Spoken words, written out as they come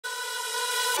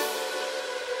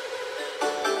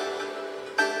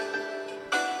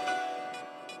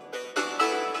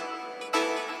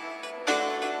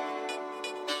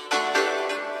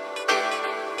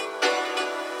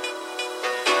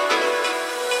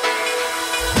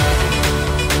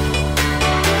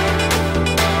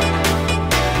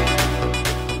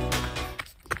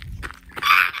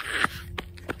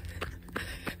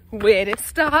Weirdest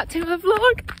start to a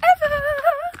vlog ever.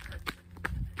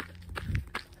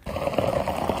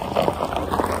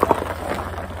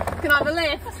 Can I have a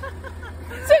lift?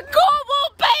 To Cornwall,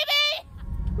 baby!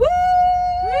 Woo!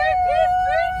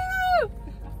 Woo!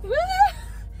 Woo!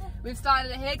 We've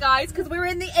started it here, guys, because we're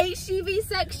in the HGV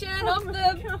section of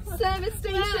the service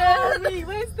station.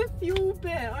 Where's the fuel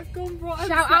bit? I've gone right.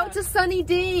 Shout out to Sunny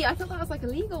D. I thought that was like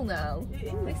illegal now.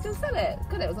 They still sell it.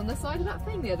 God, it was on the side of that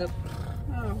thing the other.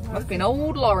 Oh, Must be an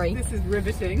old lorry. This is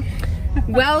riveting.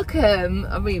 Welcome.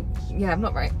 I mean, yeah, I've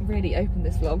not really opened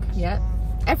this vlog yet.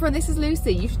 Everyone, this is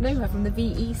Lucy. You should know her from the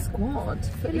VE squad.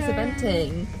 Footless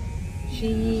Eventing.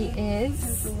 She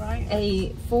is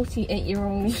a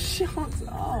 48-year-old. Shut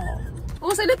up.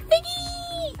 Also, look,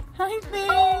 Figgy! Hi, Fig.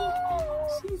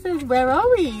 Oh. She says, "Where are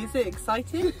we? Is it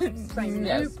exciting?"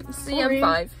 Nope.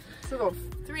 CM5. So we've got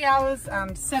 3 hours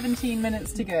and 17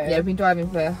 minutes to go. Yeah, we've been driving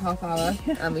for a half hour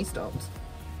and we stopped.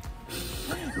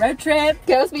 Road trip.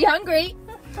 Girls be hungry.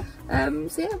 So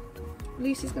yeah,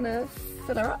 Lucy's gonna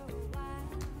fill her up.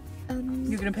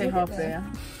 You're gonna pay half there.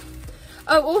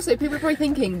 Oh, also, people are probably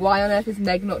thinking, why on earth is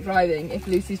Meg not driving if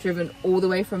Lucy's driven all the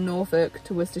way from Norfolk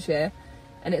to Worcestershire?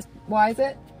 And why is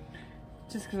it?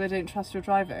 Just because I don't trust your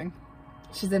driving.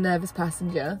 She's a nervous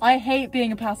passenger. I hate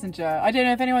being a passenger. I don't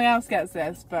know if anyone else gets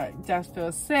this, but just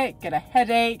feel sick, get a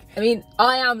headache. I mean,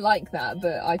 I am like that,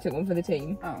 but I took one for the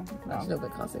team. Oh, Actually, a little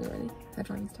bit cussing already. Her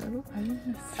driving's terrible.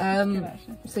 Good,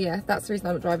 so yeah, that's the reason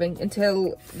I'm not driving.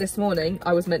 Until this morning,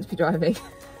 I was meant to be driving.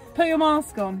 Put your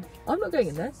mask on. I'm not going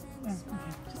in there. Oh, okay.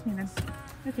 Just me then.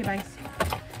 Okay, bye.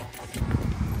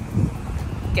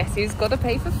 Guess who's got to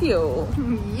pay for fuel?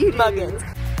 You do. Muggins.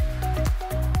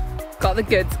 Got the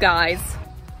goods, guys.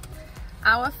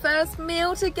 Our first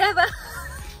meal together.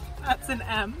 That's an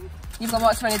M. You've got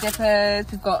mozzarella dippers.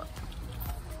 We've got a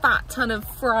fat ton of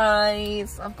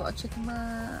fries. I've got a chicken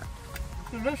mat.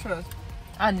 Delicious.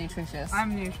 And nutritious.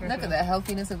 I'm nutritious. Look at the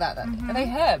healthiness of that. Are they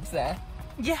herbs there?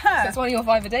 Yeah. So that's one of your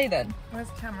 5 a day then? Where's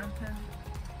the camera?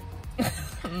 I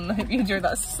hope you enjoyed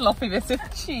that sloppy bit of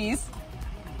cheese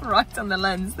right on the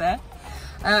lens there.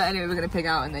 Anyway, we're going to pig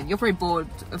out and then you're probably bored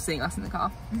of seeing us in the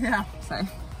car. Yeah. So,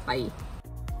 bye.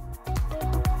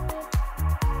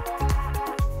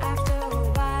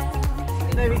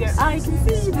 There we go. I can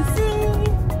see the sea.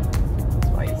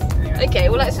 Twice. Anyway. Okay,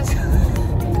 well let's just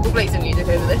we'll play some music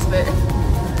over this bit.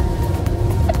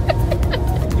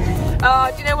 Do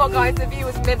you know what, guys? The view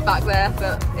was mid back there,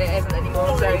 but it isn't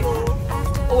anymore. So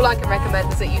all I can recommend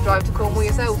is that you drive to Cornwall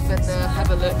yourself and have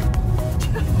a look.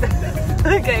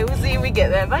 Okay, we'll see when we get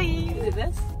there. Bye. Is it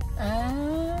this?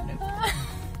 Oh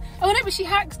no, but she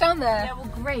hacks down there. Yeah, well,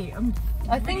 great.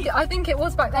 I think it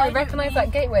was back there. I recognise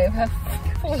that gateway of her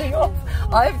falling off.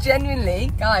 I've genuinely,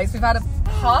 guys, we've had a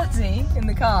party in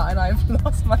the car and I've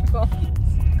lost my voice.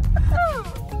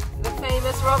 The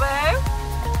famous Robbo.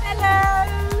 Hello.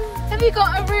 Have you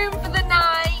got a room for the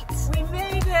night? We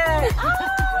made it. Oh,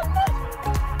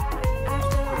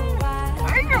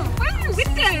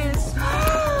 windows.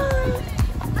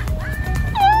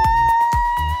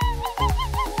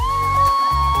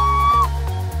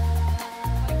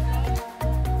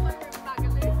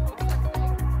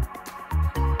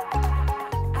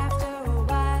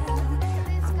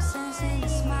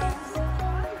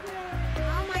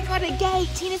 A gate.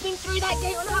 Tina's been through that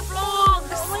gate on her vlogs.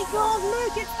 Oh my god,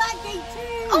 look, it's that gate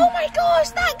too. Oh my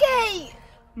gosh, that gate.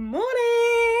 Morning.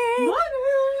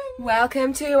 Morning.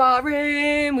 Welcome to our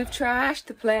room. We've trashed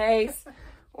the place.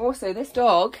 Also, this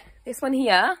dog, this one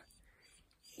here,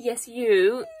 yes,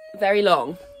 you, very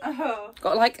long. Oh.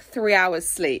 Got like 3 hours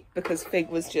sleep because Fig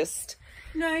was just...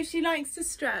 No, she likes to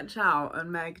stretch out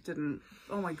and Meg didn't.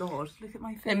 Oh my god, look at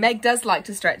my face. And Meg does like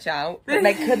to stretch out, but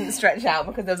Meg couldn't stretch out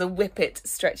because there was a whippet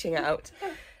stretching out.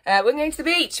 We're going to the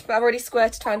beach, but I've already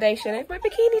squirted foundation over my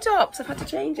bikini top, so I've had to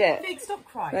change it. Meg, stop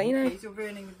crying, but, you know, please, you're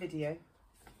ruining the video.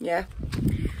 Yeah.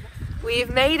 We've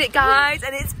made it, guys,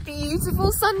 and it's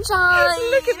beautiful sunshine.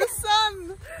 Look at the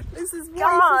sun. This is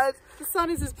white. The sun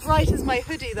is as bright as my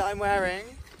hoodie that I'm wearing.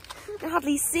 You can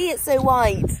hardly see it so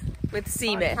white with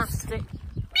sea mist. Fantastic.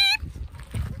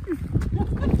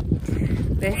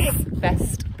 This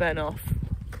best burn off.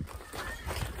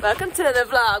 Welcome to the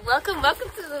vlog. Welcome to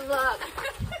the vlog.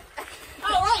 Oh,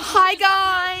 right. Hi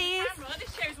guys.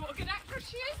 This shows what a good actress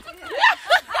she is.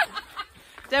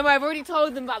 Don't worry, I've already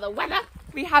told them about the weather.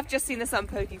 We have just seen the sun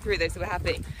poking through though, so we're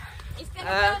happy. It's gonna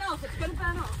burn off. It's gonna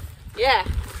burn off. Yeah.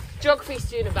 Geography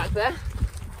student back there.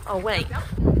 Oh wait.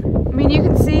 I mean, you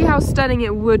can see how stunning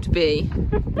it would be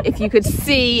if you could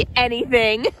see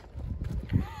anything.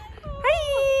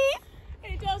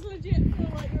 It does legit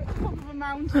feel like you're at the top of a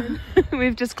mountain.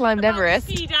 We've just climbed Everest.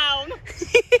 Ski down.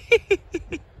 can't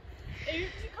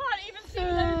even see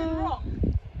the rock.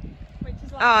 Which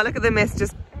is like... Oh, look at the mist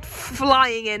just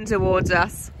flying in towards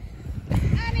us.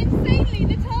 And insanely,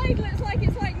 the tide looks like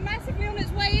it's like massively on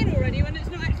its way in already when it's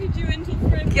not actually due until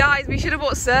 3 o'clock. Guys, we should have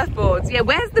bought surfboards. Yeah,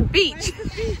 where's the beach? Where's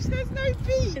the beach? There's no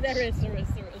beach. There is.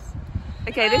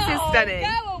 Okay, this is stunning.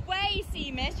 Go away,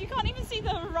 sea mist. You can't even see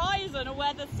the horizon or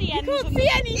where the sea ends. You can't see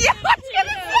anything. Yeah, I was gonna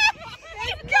say.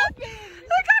 I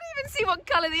can't even see what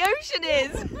colour the ocean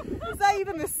is. Is that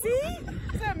even the sea?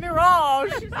 It's a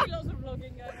mirage. You see lots of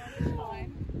vlogging going on. It's fine.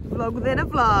 Vlog within a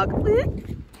vlog.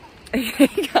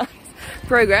 Okay, guys.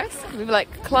 Progress. We've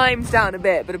like climbed down a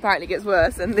bit, but apparently it gets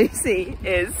worse. And Lucy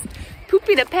is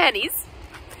pooping her panties.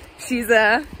 She's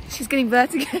getting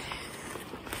vertigo.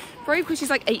 Probably because she's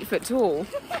like 8 foot tall.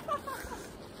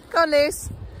 Come on,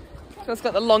 Luce. She's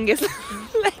got the longest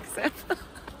legs ever.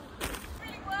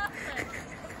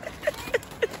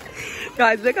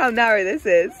 Guys, look how narrow this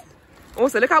is.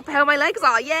 Also, look how pale my legs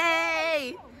are.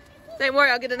 Yay! Don't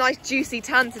worry, I'll get a nice juicy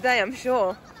tan today, I'm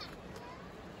sure.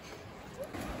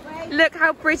 Look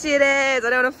how pretty it is. I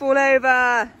don't want to fall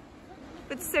over.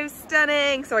 It's so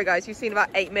stunning. Sorry, guys, you've seen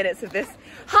about 8 minutes of this.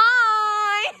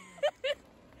 Hi!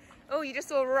 Oh, you just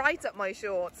saw right up my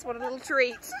shorts. What a little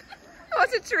treat. What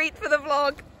a treat for the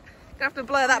vlog. Gonna have to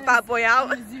blur that bad boy out.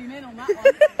 Zoom in on that one.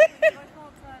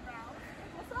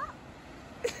 What's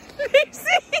that?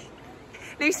 Lucy!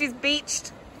 Lucy's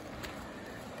beached.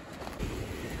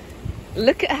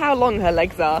 Look at how long her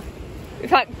legs are. In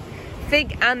fact,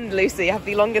 Fig and Lucy have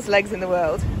the longest legs in the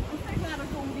world. I'm so glad I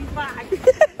brought these bags.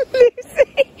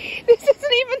 Lucy, this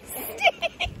doesn't even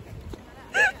stick.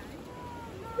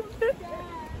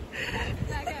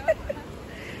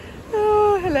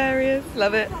 Oh, hilarious.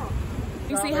 Love it.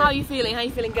 Lucy, how are you feeling? How are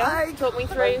you feeling, girl? Talk me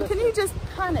through. Can you just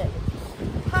pan it?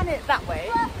 Pan it that way.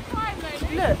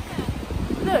 Look.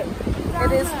 Look.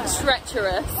 It is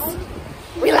treacherous.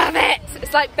 We love it.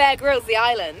 It's like Bear Grylls, the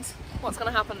island. What's going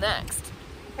to happen next?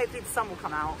 Hopefully the sun will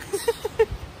come out.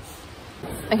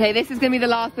 Okay, this is going to be the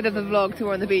last bit of the vlog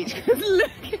tour on the beach.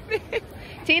 Look at this.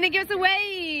 Tina, give us a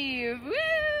wave. Woo!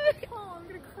 Oh, I'm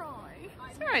going to cry.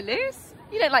 It's alright, Luce.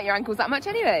 You don't like your ankles that much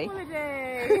anyway.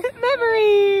 Holiday.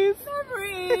 Memories.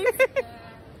 Memories.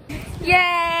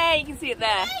 Yay, you can see it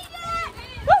there.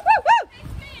 Woo, woo,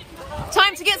 woo.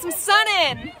 Time to get some sun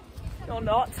in. Or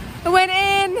not. I went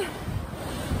in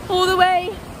all the way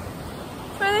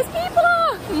where those people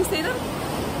are. Can you see them?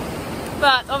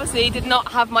 But obviously did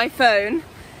not have my phone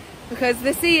because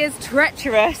the sea is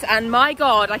treacherous and my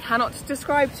God, I cannot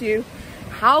describe to you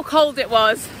how cold it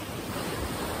was.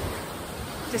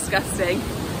 Disgusting.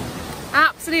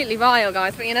 Absolutely vile,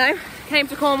 guys, but you know, came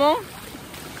to Cornwall,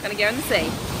 gonna go in the sea.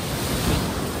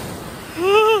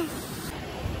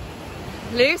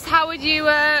 Luce, how would you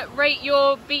rate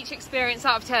your beach experience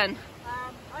out of 10?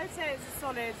 I'd say it's a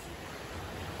solid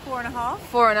 4.5.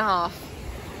 4.5.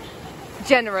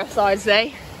 Generous, I'd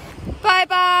say. Bye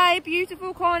bye,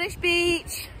 beautiful Cornish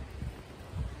beach.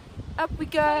 Up we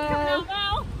go.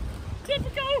 Now.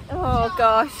 Typical. Oh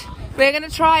gosh. We're gonna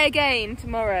try again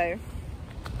tomorrow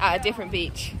at a different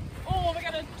beach. Or we're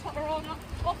gonna totter on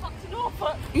off up to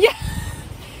Norfolk. Yeah.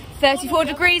 34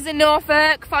 degrees in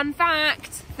Norfolk, fun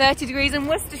fact. 30 degrees in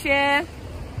Worcestershire.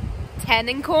 10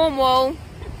 in Cornwall.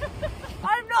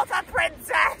 I'm not a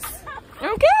princess.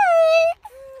 Okay.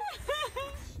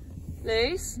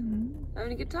 Luce,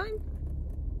 having a good time?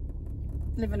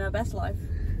 Living her best life.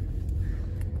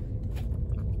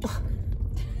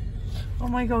 Oh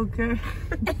my God, go.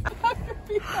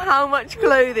 How much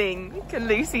clothing can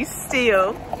Lucy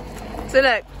steal? So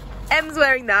look, Em's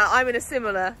wearing that. I'm in a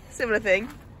similar thing.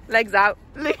 Legs out.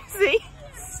 Lucy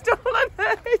stolen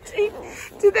her hoodie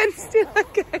to then steal her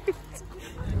coat.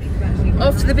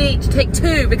 Off to the beach, take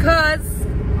 2, because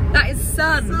that is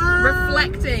sun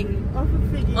reflecting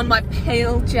on my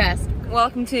pale chest.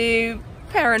 Welcome to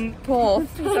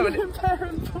Perranporth.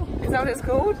 Is that what it's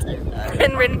called?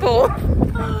 Perranporth.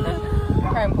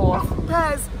 Perranporth.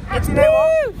 Pairs. Do you know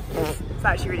what? It's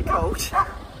actually really cold.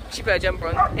 She put a jumper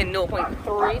on in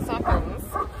 0.3 seconds.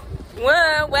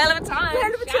 Whoa, whale of a time.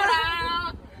 Whale of a Shout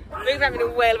out. We're having a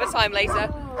whale of a time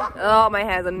later. Oh, my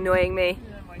hair's annoying me.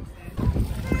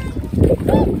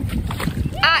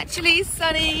 Actually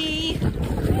sunny.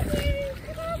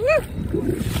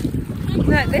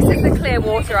 Look, this is the clear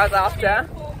water I was after.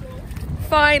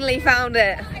 Finally found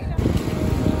it.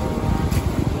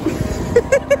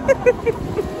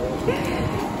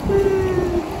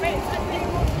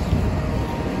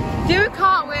 Do a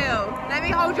cartwheel. Let me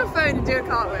hold your phone and do a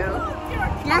cartwheel.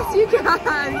 Yes, you can.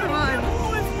 Come on.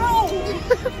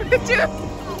 Do it.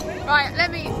 Right,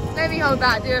 let me hold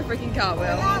that. Do a freaking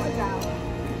cartwheel.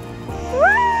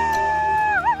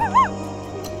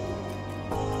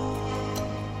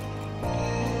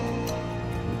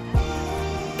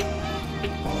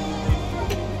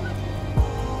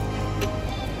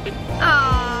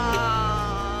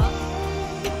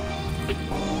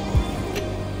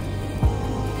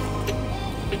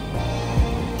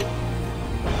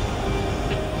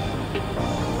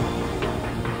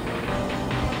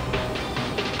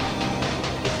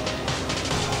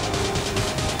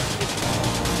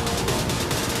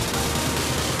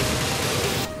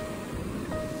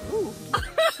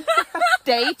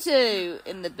 Day 2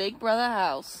 in the Big Brother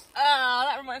house. Ah,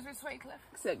 that reminds me of Straightness.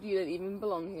 Except you don't even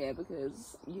belong here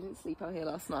because you didn't sleep out here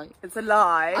last night. It's a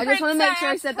lie. I just want to make sure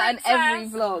I said that in every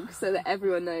vlog so that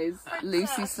everyone knows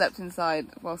Lucy slept inside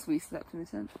whilst we slept in the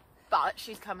tent. But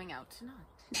she's coming out tonight.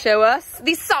 Show us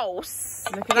the sauce.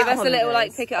 Give us a little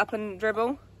like pick it up and dribble.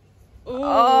 Ooh,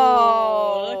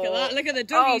 oh, look at that. Look at the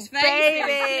doggy's face.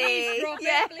 Baby. Please drop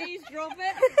yeah. it. Please drop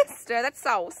it. Stir that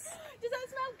sauce. Does that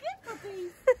smell good,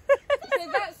 puppies? So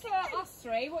that's us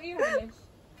three. What are you having?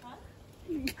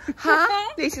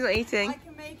 Huh? Lucy's not eating. I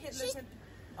can make it look.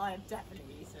 I am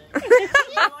definitely eating.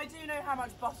 I do know how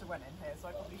much butter went in here, so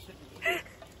I probably shouldn't eat.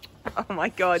 Oh my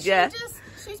god, yeah.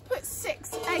 She's put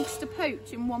 6 eggs to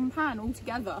poach in one pan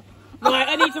altogether. Right,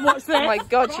 I need to watch this. Oh my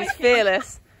god, she's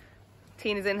fearless.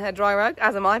 Tina's in her dry rug,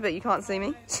 as am I, but you can't see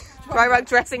me. Dry rug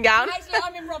dressing gown. Actually,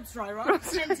 I'm in Rob's dry rug.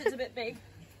 Hence it's a bit big.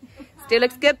 Still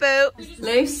looks good, boo.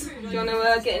 Luce, do you want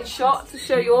to get in shot to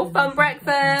show your fun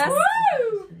breakfast?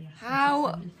 Woo!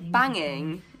 How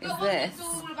banging is this? It's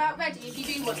all about ready if you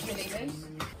do watch me, Luce. We're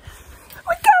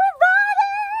going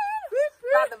riding!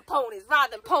 Ride them ponies,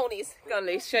 ride them ponies. Go on,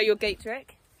 Luce, show your gate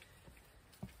trick.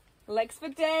 Legs for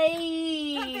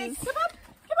days. Come on,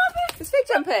 Fig. Does Fig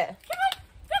jump here? Come on.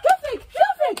 Go, Fig. Go,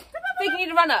 Fig. Fig, you need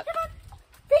to run up. Come on.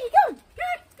 Fig, go. Come on.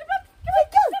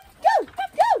 Go.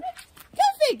 Go,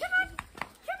 Fig. Come on.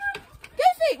 Go,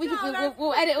 Fig.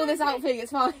 We'll edit all this out, Fig.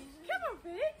 It's fine. Come on,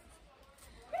 Fig.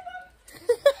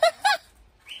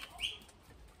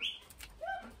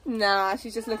 Nah,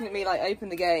 she's just looking at me like, open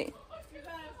the gate.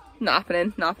 Not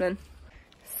happening, not happening.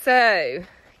 So,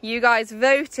 you guys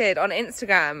voted on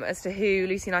Instagram as to who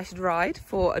Lucy and I should ride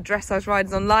for a dressage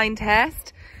riders online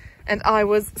test. And I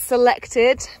was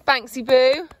selected, Banksy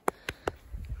Boo,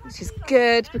 which is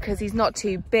good because he's not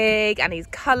too big and he's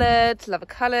coloured, love a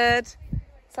coloured.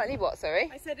 Slightly what, sorry?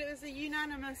 I said it was a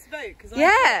unanimous vote because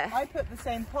Yeah. I put the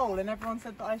same poll and everyone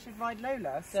said that I should ride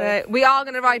Lola. So we are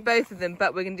going to ride both of them,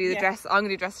 but we're going to do the dress. I'm going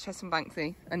to do dress test on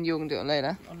Banksy and you're going to do it on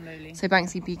Lola. On Loli. So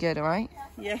Banksy, be good, alright?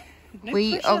 Yeah. No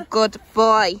We pressure. are good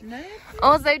boy. No.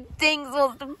 Also, Dings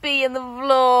wants to be in the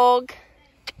vlog.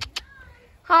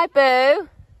 Hi, Boo.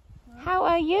 How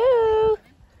are you?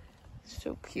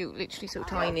 So cute, literally so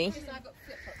tiny. I've got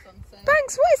flip-flops on, so.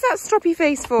 Banks, what is that stroppy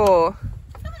face for?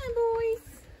 Come on, boys.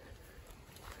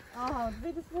 Oh, did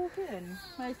they just walk in?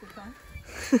 Most of the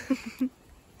time.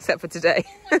 Except for today.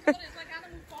 Oh my god, it's like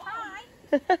Animal Farm.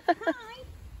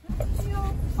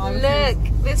 Hi. Look,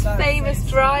 this famous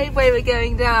driveway we're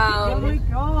going Oh down. my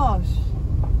gosh.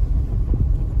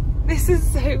 This is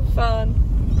so fun.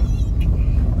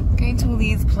 Going to all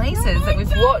these places that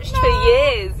we've watched for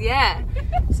years, yeah.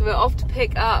 So we're off to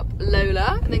pick up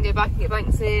Lola and then go back and get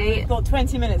Banksy. We've got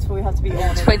 20 minutes before we have to be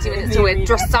on. 20 minutes till we're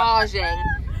dressaging.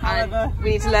 However, And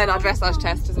we need to learn our dressage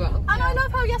test as well. And I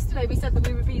love how yesterday we said that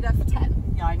we would be there for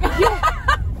 10. yeah, I know.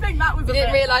 I think that was We a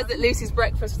didn't bit. realise that Lucy's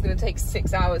breakfast was going to take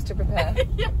 6 hours to prepare.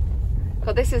 Yeah.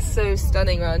 God, this is so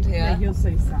stunning around Yeah, here. you're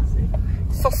so sassy.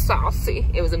 So sassy.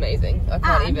 It was amazing. I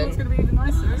can't And what's even going to be even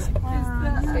nicer is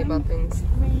that say bad things.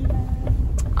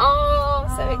 Oh,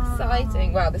 so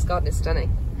exciting. Wow, this garden is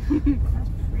stunning.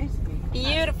 That's pretty.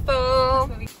 Beautiful.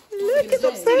 Look at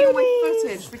the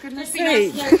ponies. For goodness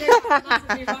sake.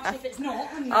 if it's not.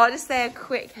 I'll just say a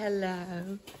quick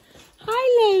hello. Hi,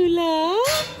 Lola.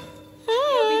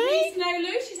 Hi.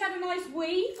 Lulu, she's had a nice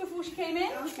wee before she came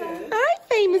in. Hi,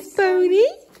 famous pony.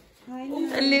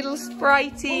 A little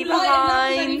spritey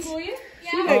behind.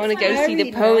 I want to go see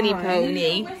the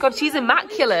pony. God, she's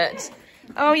immaculate.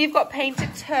 Oh, you've got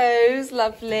painted toes.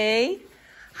 Lovely.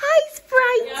 Hi,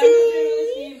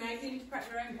 Spritey.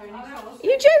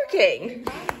 You joking?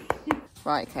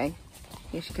 Right, okay.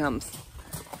 Here she comes.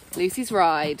 Lucy's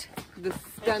ride. The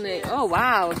stunning. Oh,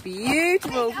 wow.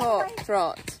 Beautiful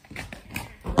trot.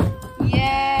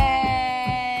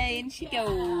 Yay! And she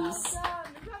goes.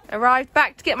 Arrived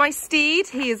back to get my steed.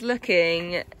 He is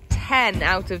looking 10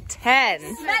 out of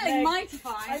 10. Smelling mighty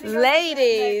fine.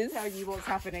 Ladies. Tell you what's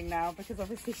happening now because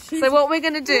obviously she. So what we're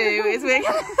going to do is we're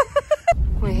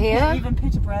We're here Even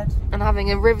pita bread. and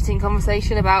having a riveting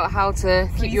conversation about how to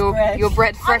keep your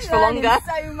bread fresh for longer.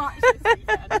 So much this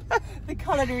weekend. The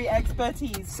culinary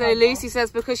expertise. So Lucy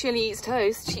says because she only eats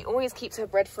toast, she always keeps her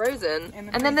bread frozen.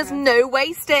 And then there's no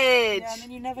wastage. Yeah, and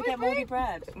then you never get moldy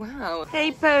bread. Wow.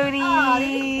 Hey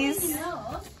ponies.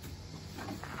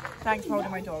 Thanks for holding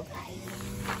my dog.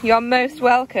 You're most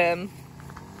welcome.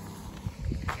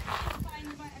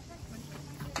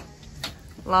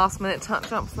 Last minute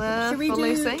touch ups there for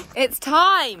Lucy. It's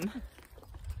time!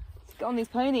 Let's get on these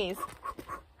ponies.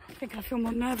 I think I feel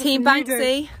more nervous. Team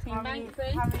Banksy. Team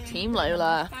Banksy. Team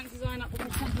Lola. Banksy design up with the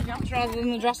country jumps rather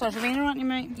than the dressage arena, aren't you,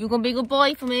 mate? You're gonna be a good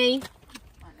boy for me.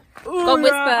 Ooh, Got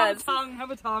yeah, whispers. have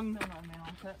a tongue.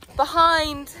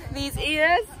 Behind these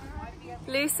ears,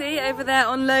 Lucy over there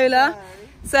on Lola.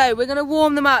 So we're gonna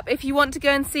warm them up. If you want to go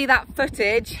and see that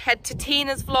footage, head to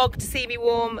Tina's vlog to see me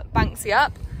warm Banksy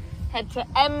up. Head to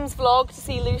Em's vlog to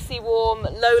see Lucy warm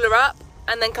Lola up,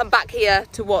 and then come back here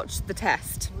to watch the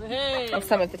test of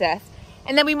some of the tests.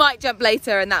 And then we might jump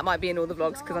later, and that might be in all the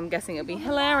vlogs because I'm guessing it'll be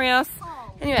hilarious.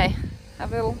 Anyway,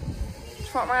 have a little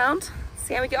trot around,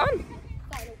 see how we get on.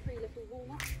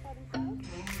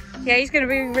 Yeah, he's going to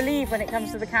be relieved when it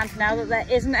comes to the canter now that there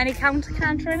isn't any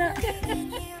canter in it.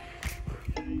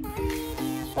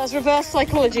 That's reverse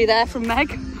psychology there from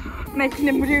Meg, making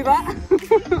him do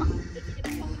that.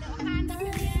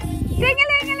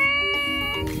 Ding-a-ling-a-ling!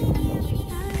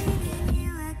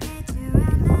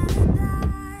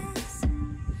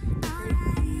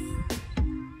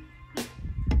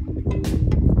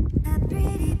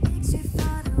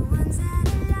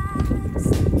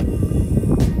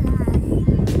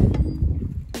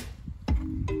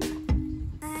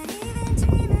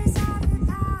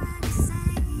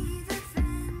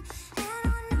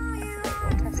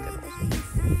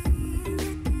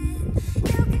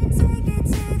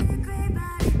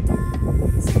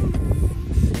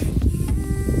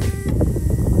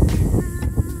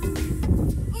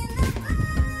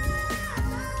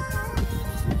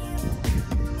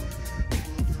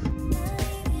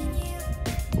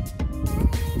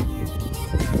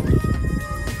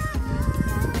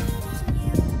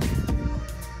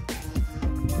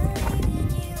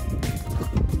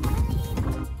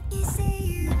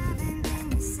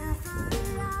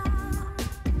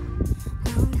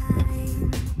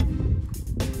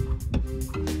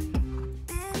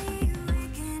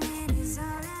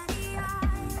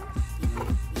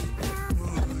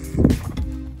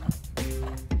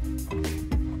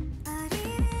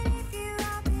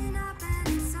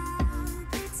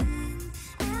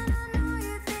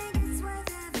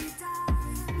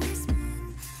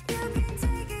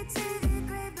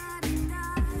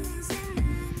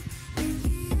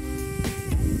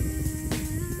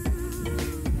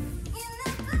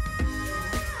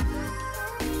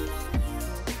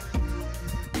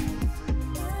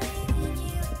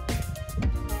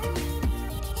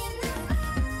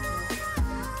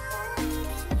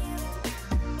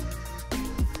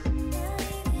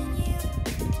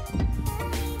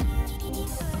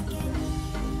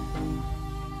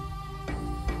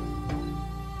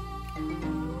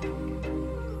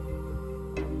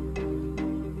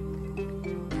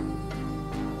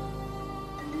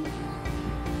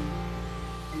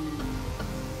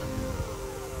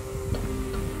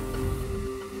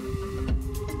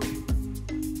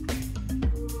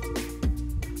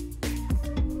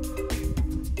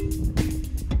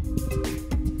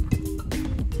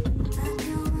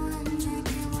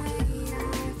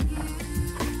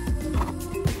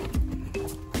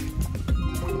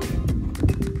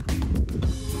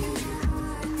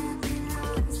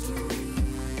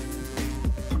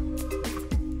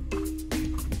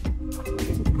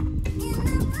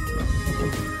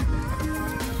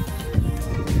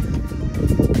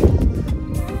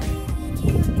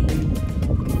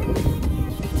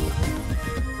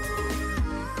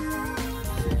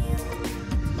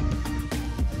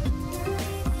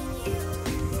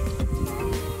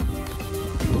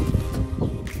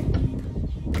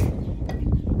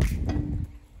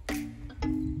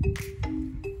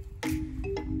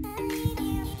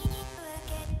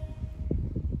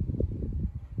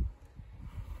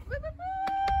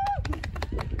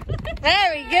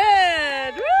 Very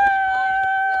good! Woo!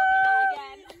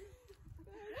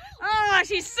 Oh,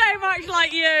 she's so much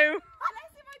like you!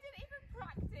 Unless if I didn't even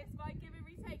practice by giving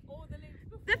retake all the loops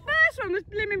before. The first one was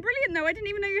blimmin' brilliant though. I didn't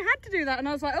even know you had to do that, and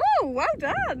I was like, oh, well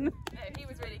done! No, he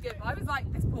was really good, but I was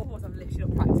like, this poor horse, I've literally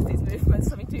not practiced his movements,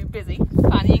 so I'm too busy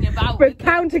fannying about. With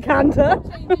counter canter.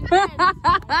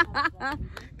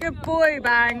 Good boy,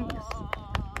 Banks.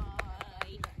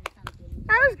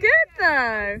 That was good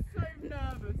though. So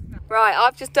nervous now. Right,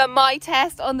 I've just done my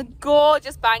test on the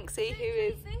gorgeous Banksy, who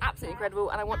is absolutely incredible,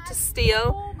 and I want to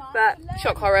steal, but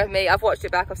shock horror of me. I've watched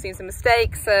it back, I've seen some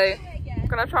mistakes, so I'm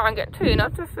gonna try and get Tina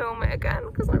to film it again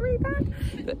because I'm really bad.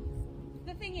 But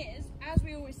the thing is, as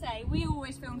we always say, we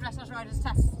always film dressage riders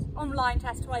tests, online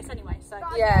tests twice anyway, so.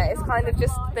 yeah, it's kind of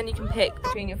just, then you can pick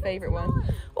between your favourite one.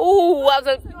 Oh, that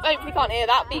was a, hopefully you can't hear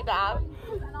that, beep that out.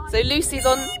 So Lucy's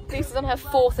on her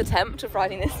 4th attempt of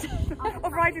riding this.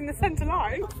 Of riding the centre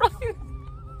line.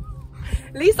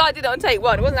 At least I did it on take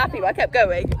 1. I wasn't happy, but I kept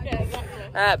going. Yeah, exactly.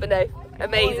 But no,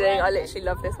 amazing. I literally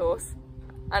love this horse.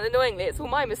 And annoyingly, it's all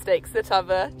my mistakes that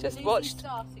I've just watched.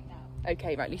 Starting now.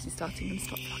 Okay, right, Lucy's starting and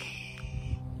stop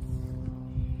vlogging.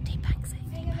 Deep Banksy,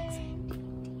 deep Banksy.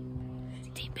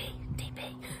 DB, DB.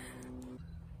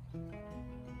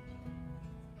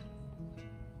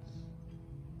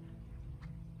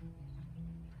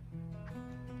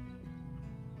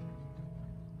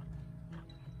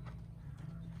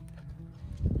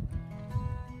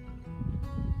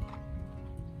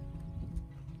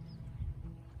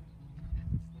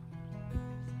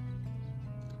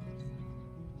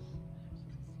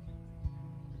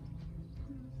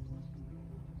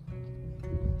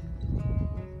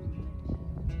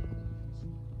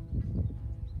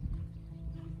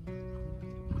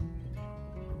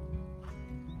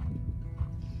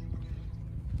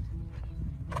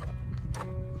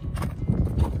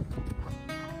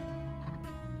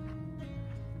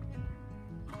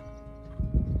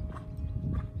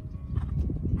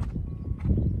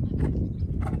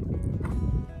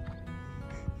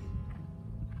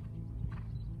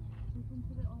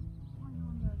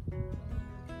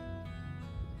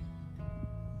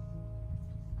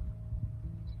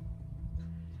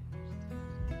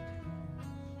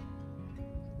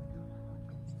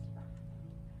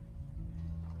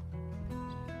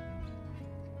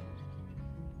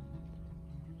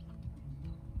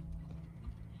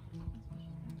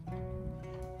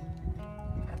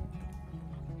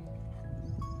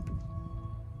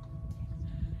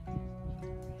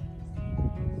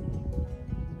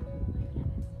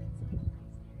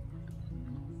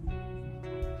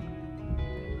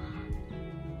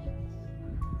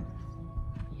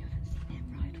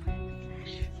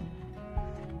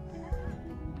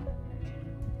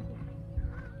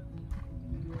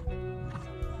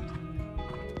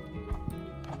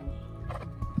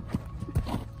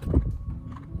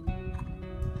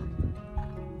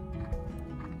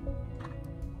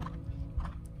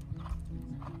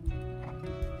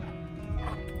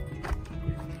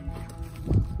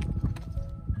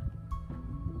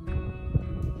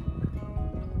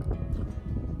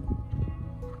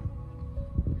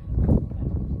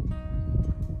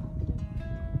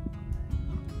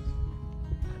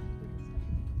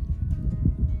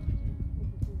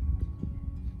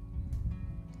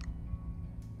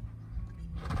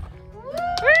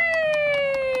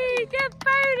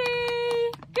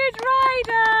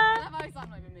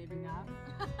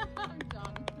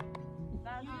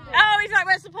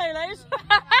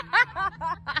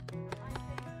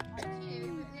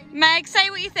 Meg, say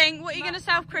what you think. What are you going to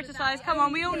self-criticise? Come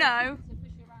on, we all know.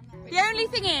 The only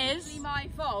thing is... My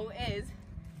fault is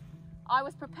I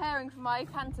was preparing for my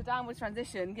canter downwards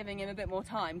transition, giving him a bit more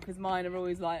time, because mine are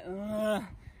always like, ugh.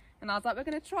 And I was like, we're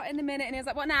going to trot in a minute. And he was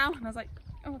like, what now? And I was like,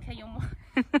 oh, okay,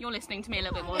 you're listening to me a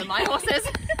little bit more than my horses.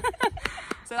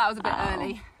 So that was a bit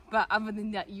early. But other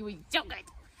than that, you were so good.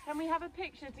 Can we have a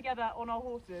picture together on our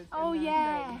horses? Oh,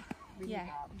 yeah. Yeah.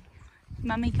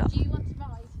 Mummy got... Do you want to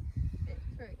ride it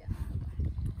through again?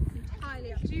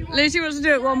 Entirely up to you. Lucy wants to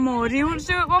do it one more. Do you want to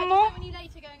do it one more? When you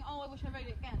later going, oh, I wish I rode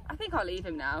it again. I think I'll leave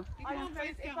him now. Because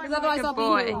Otherwise otherwise I'll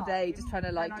boy. be here all day just trying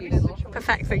to like do little...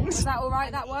 Perfect things. Is that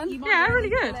alright, that one? Yeah, really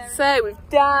good. So we've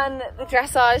done the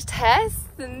dressage test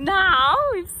and now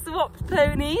we've swapped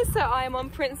ponies. So I am on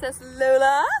Princess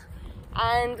Lola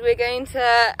and we're going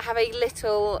to have a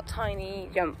little tiny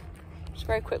jump. Just a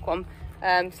very quick one.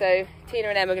 So Tina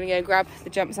and Emma are going to go grab the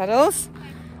jump saddles.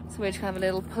 So we're just going to have a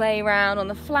little play around on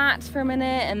the flat for a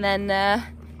minute and then yeah,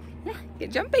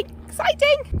 get jumping.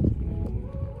 Exciting!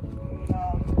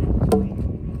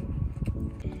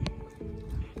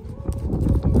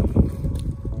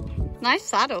 Nice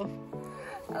saddle.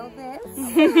 Oh, this?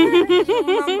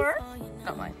 Number?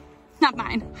 Not mine. Not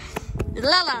mine.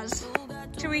 Lala's.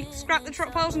 Shall we scrap the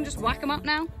trot poles and just whack them up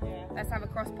now? Yeah. Let's have a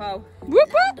cross pole. Whoop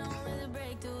whoop!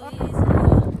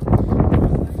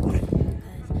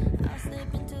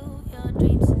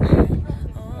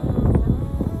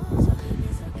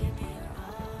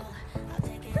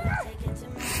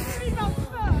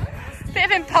 Bit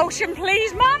of impulsion,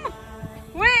 please, Mum.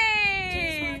 Whee!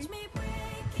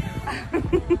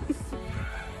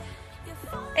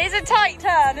 a tight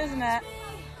turn, isn't it?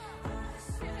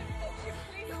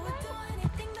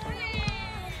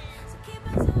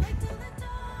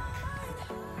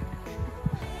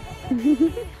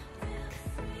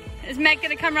 Is Meg going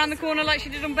to come around the corner like she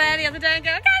did on Bear the other day and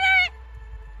go, I got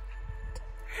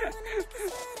it?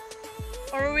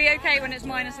 Or are we okay when it's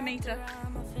minus a metre?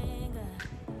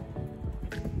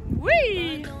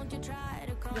 Whee!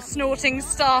 The snorting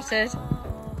started.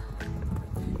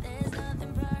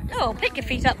 Oh, pick your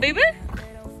feet up, boo-boo.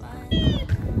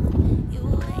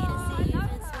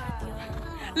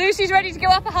 Lucy's ready to go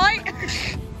up a height.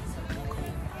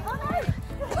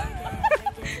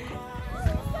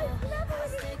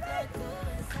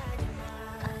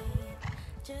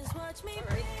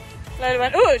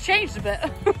 Oh, it changed a bit.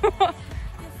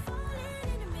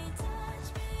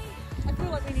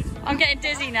 I'm getting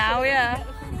dizzy now, yeah.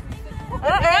 All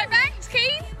right, thanks,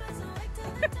 Keen.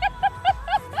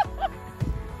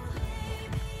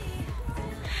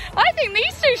 I think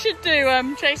these two should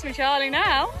do Chase Me Charlie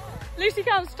now. Lucy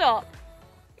can't stop.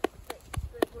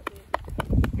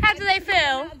 How do they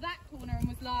feel? That corner and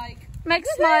was like, Meg's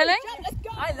smiling.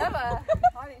 I love her.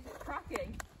 I think she's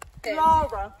cracking.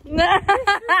 Lara.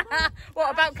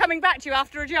 What about coming back to you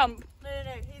after a jump? No,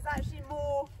 he's actually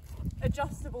more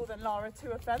adjustable than Lara,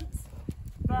 to offence.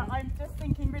 But I'm just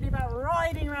thinking really about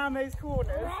riding around those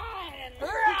corners.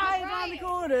 Riding around the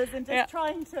corners and just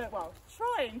trying to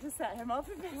set him up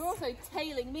a bit. you're also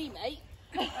tailing me, mate.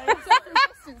 Social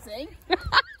distancing.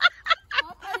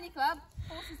 Our pony club,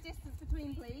 horses distance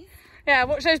between, please. Yeah,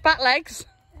 watch those back legs.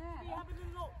 Yeah.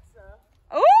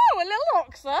 Oh, a little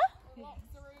oxer.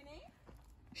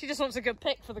 She just wants a good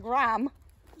pic for the gram.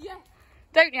 Yeah.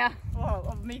 Don't ya? Well,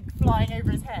 of me flying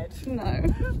over his head. No.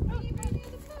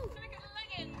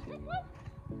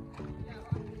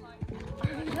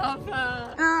 Love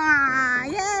her. Ah,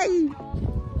 yay!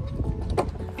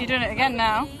 You're doing it again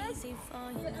now.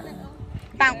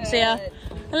 Bouncier.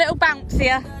 A little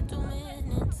bouncier.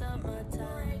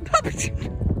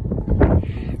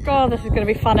 God, this is going to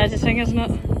be fun editing, isn't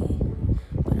it?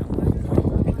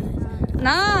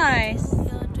 Nice.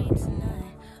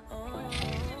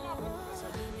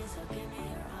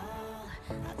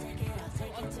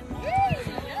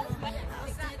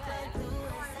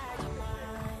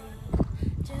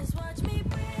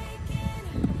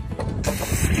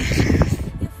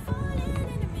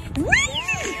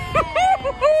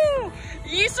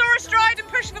 You saw her stride and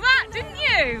push for that, didn't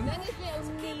you? Then his little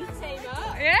knee came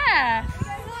up. Yeah.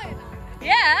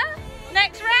 Yeah.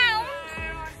 Next round.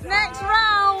 Next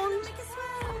round.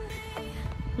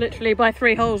 Literally by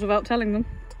 3 holes without telling them.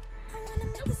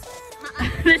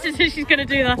 This is who she's going to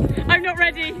do that. I'm not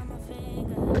ready.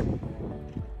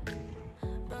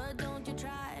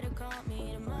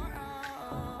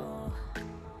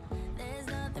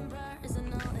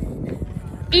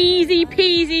 Easy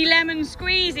peasy lemon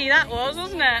squeezy that was,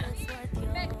 wasn't it?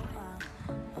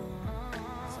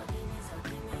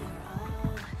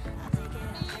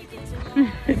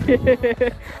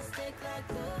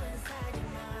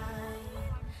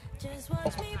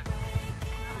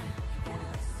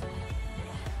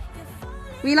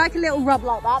 We like a little rub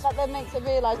like that, that then makes it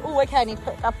realise, oh, okay, I need to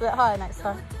put it up a bit higher next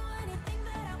time.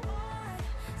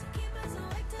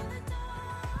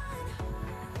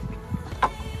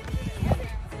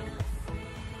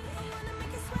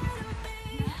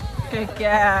 Good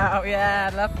girl,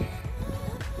 yeah, love it.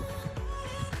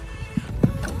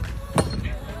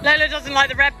 Lola doesn't like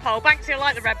the red pole. Banksy will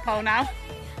like the red pole now.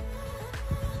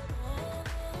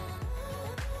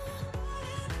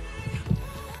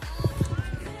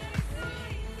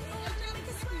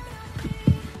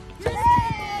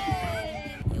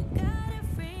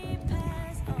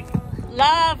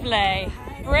 Lovely.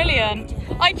 Brilliant.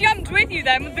 I jumped with you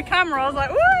then with the camera. I was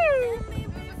like, woo!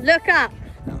 Look up.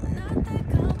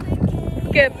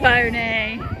 Good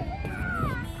pony.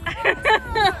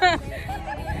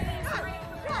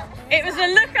 It was a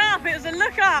look up, it was a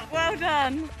look up. Well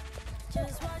done.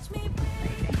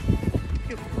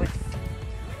 Good boy.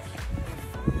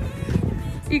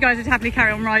 You guys would happily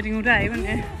carry on riding all day, wouldn't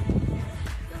you?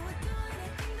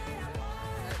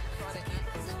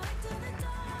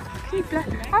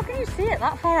 How can you see it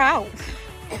that far out?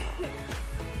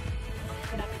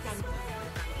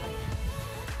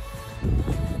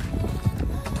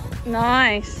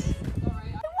 Nice.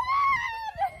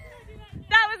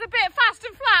 That was a bit fast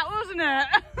and flat, wasn't it?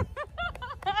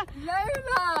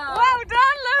 Lola! Well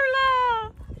done,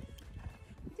 Lola!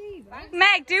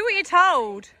 Meg, do what you're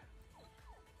told.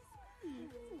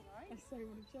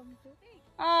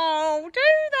 Oh, do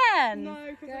then. No,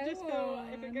 because I just feel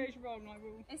like if it goes wrong, I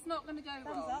will. It's not going to go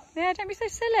wrong. Yeah, don't be so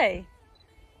silly.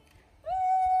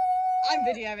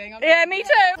 I'm videoing. Yeah, me too.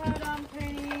 Well done,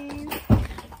 ponies.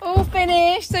 All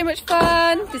finished. So much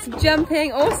fun. Did some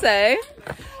jumping. Also,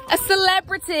 a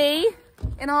celebrity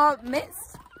in our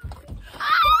midst.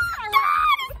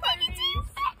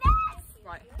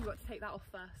 Right, you've got to take that off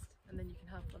first, and then you can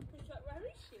have them.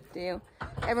 Deal.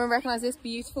 Everyone recognise this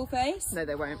beautiful face? No,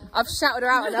 they won't. I've shouted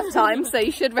her out enough times, so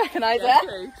you should recognise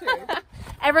her. True.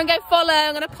 Everyone go follow.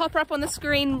 I'm going to pop her up on the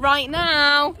screen right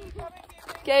now.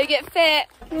 Go get fit.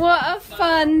 What a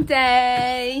fun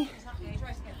day.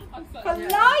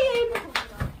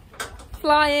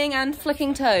 Flying and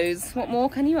flicking toes. What more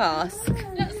can you ask?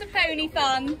 Lots of pony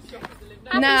fun.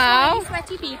 Now,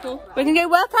 Sweaty people. we can go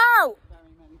work out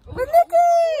with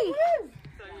Nikki.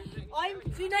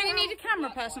 Do you need a camera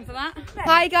person for that?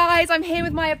 Hi guys, I'm here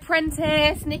with my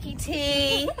apprentice, Nikki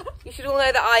T. You should all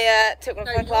know that I took one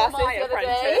of her classes the other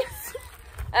day.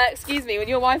 Excuse me, when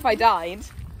your Wi-Fi died.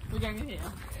 We're going in here.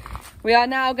 We are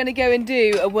now going to go and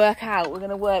do a workout. We're going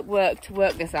to work to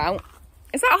work this out.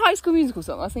 Is that a High School Musical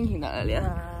song? I was thinking that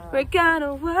earlier. We're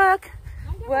gonna work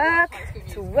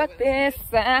to work this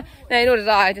out. No, nor did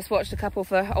I. I just watched a couple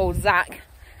for old Zach.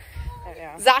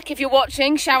 Zach, if you're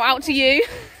watching, shout out to you.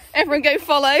 Everyone go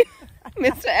follow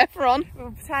Mr. Efron.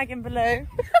 We'll tag him below.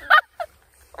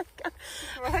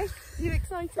 Right? You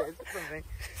excited?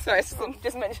 Sorry,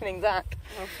 just mentioning Zach.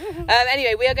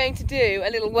 Anyway, we are going to do a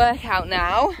little workout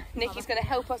now. Nikki's going to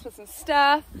help us with some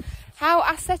stuff. How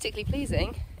aesthetically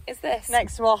pleasing is this?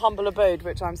 Next to our humble abode,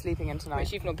 which I'm sleeping in tonight.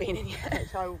 Which you've not been in yet.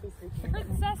 Which I will be sleeping in.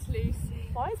 Princess Lucy.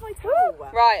 Why is my towel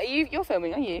wet? Right, you're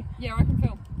filming, are you? Yeah, I can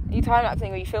film. Are you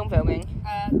time-lapsing or are you filming?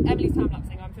 Emily's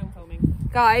time-lapsing, I'm filming.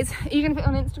 Guys, are you going to put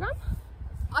it on Instagram?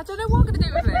 I don't know what I'm going to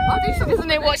do with it. I'll do something.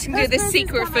 Isn't it watching do this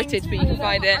secret footage, but you can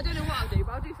find it? I don't know what I'll do,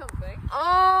 but I'll do something.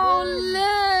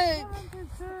 Oh,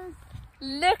 look!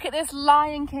 Look at this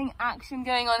Lion King action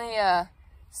going on here.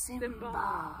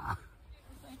 Simba.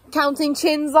 Counting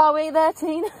chins, are we there,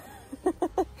 Tina?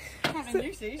 Counting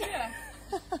Lucy's, yeah.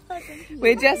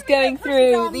 We're just going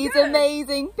through these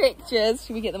amazing pictures.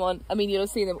 Should we get them on? I mean, you'll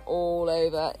see them all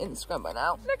over Instagram by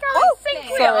now. Look how in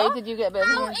sync we Sorry, are. did you get a bit of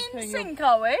How in sync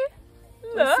are we?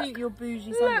 Look. See your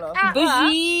bougie sunglasses. at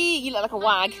Bougie! You look like a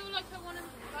wag. I feel like I want to,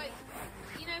 like,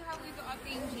 you know how we've got our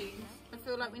theme tunes? I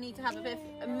feel like we need to have a bit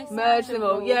of a mismatch. Merge them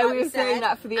all. Yeah, we were saying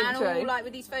that for the intro. And all, like,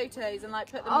 with these photos and,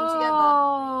 like, put them all together.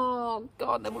 Oh,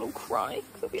 God, then we'll all cry.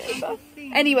 It'll be over.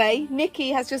 Anyway,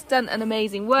 Nikki has just done an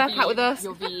amazing workout with us.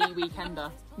 Your VE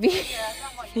weekender.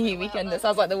 VE weekend. That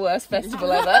sounds like the worst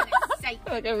festival ever.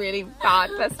 Like a really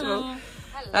bad festival.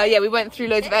 Yeah, we went through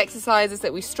loads of exercises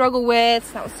that we struggle with.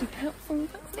 So that was super helpful.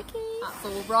 Thanks, Nikki. That's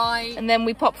all right. And then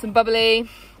we popped some bubbly,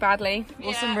 badly.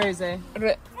 Or some rosé.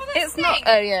 It's not.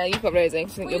 Oh yeah, you've got rosy. I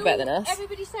think you're better than us.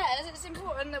 Everybody says it's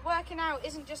important that working out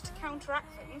isn't just to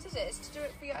counteract things, is it? It's to do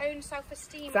it for your own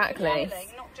self-esteem. Exactly. And feeling,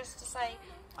 not just to say.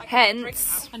 I can drink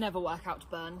Hence, I never work out to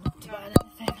burn.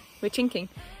 we're chinking.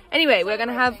 Anyway, we're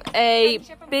gonna have a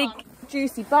big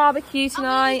juicy barbecue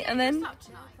tonight, and then.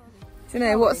 Do you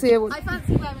know what's the? I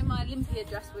fancy wearing my Olympia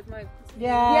dress with my.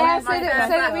 Yeah, so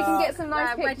that we can get some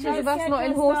nice pictures of us not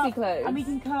in horsey clothes. And we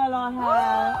can curl our hair.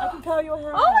 I can curl your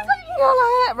hair. Oh my God, you can curl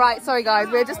our hair. Right, sorry guys,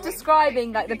 we're just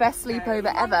describing like the best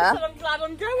sleepover ever, I'm glad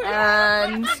I'm going.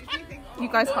 and you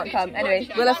guys can't come. Anyway,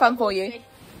 we'll have fun for you.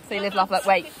 So you live, laugh, love.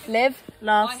 Wait, live,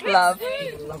 Love. love.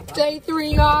 Day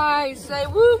 3, guys. Say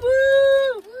woo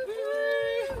woo.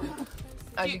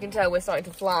 As you can tell, we're starting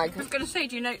to flag. I was going to say,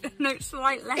 do you note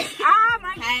slight less?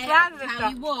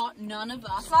 Tell you what, none of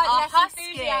us are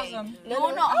husky.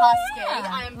 You're not husky.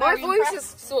 I am My very voice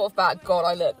impressed. is sort of bad. God,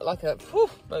 I look like a.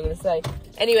 What am I going to say?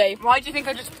 Anyway, Why do you think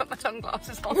I just put my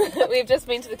sunglasses on? we've just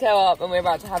been to the co-op and we're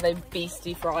about to have a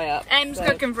beastie fry up. Em's So-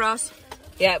 cooking for us.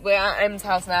 Yeah, we're at Em's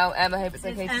house now. Em, I hope it's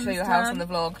okay to show your house on the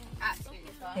vlog.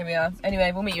 Absolutely fine. Here we are.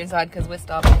 Anyway, we'll meet you inside because we're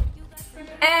starving.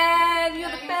 Em,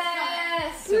 you're the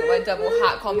best! Look at my double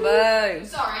hat combo.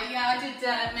 Sorry, yeah, I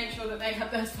did make sure that they had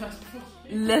theirs first before.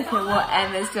 Look at what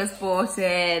Emma's just bought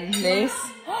in.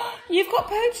 Loose. You've got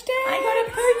poached eggs. I got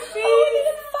a poached egg.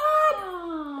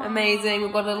 Oh, fab. Amazing.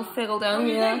 We've got a little fiddle down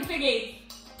here.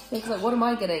 Looks like, what am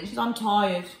I getting? I'm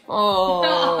tired.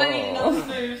 Oh. I need another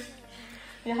snooze.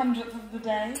 The 100th of the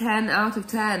day. 10 out of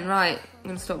 10. Right. I'm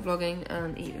going to stop vlogging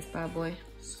and eat this bad boy.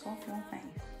 Scoff your face.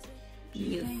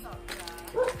 Yes.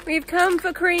 We've come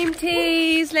for cream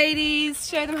teas, ladies.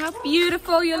 Show them how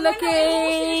beautiful you're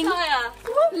looking.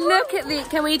 Look at the.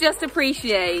 Can we just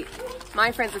appreciate?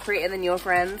 My friends are prettier than your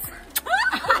friends.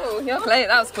 Oh, you're close.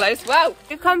 That was close. Wow.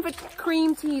 We've come for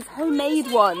cream teas, homemade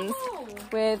ones,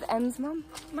 with Em's mum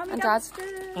and dad.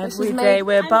 Every day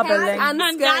we're bubbling.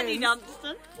 And Daddy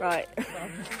Dunstan. Right.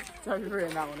 Don't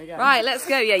ruin that one again. Right, let's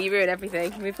go. Yeah, you ruined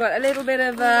everything. We've got a little bit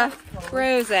of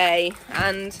rosé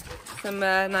and some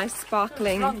nice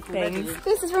sparkling things.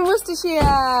 This is from Worcestershire.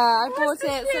 I bought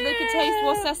it so they could taste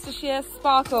Worcestershire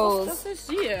sparkles.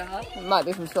 It might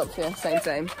be from Shropshire.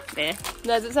 Same. Yeah.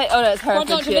 No, does it say? Oh no, it's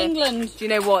Herefordshire. England. Do you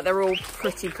know what? They're all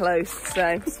pretty close,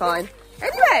 so it's fine.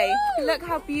 Anyway, look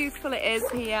how beautiful it is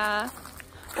here.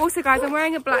 Also guys, I'm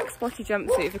wearing a black spotty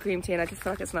jumpsuit for cream tea and I just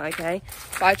feel like it's not okay.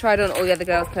 But I tried on all the other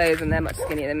girls' clothes and they're much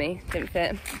skinnier than me. Didn't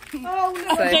fit. Oh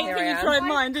no, So I don't here think I you am. tried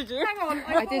mine, did you? Hang on,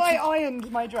 I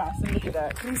ironed my dress and look at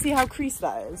it. Can you see how creased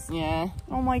that is? Yeah.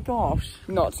 Oh my gosh.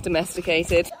 Not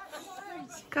domesticated.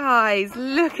 Guys,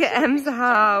 look at Em's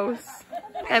house.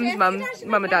 Em's mum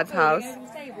and dad's house.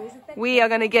 We are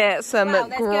going to get some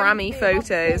Grammy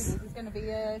photos.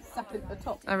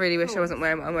 I really wish I wasn't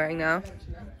wearing what I'm wearing now.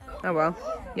 Oh well,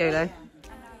 YOLO.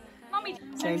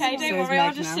 Okay, don't worry,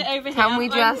 I'll just sit over here. Can we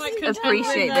just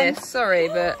appreciate this? Sorry,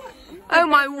 but oh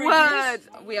my word,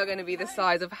 we are going to be the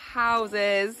size of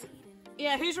houses.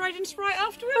 Yeah, who's riding Sprite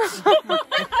afterwards?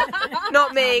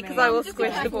 Not me, because I will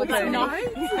squish the poor pony.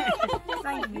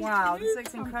 Wow, this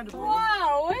looks incredible.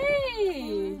 Wow,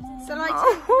 So like,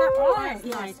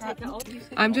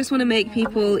 I just want to make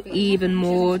people even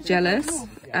more jealous,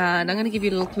 and I'm going to give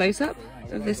you a little close-up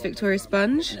of this Victoria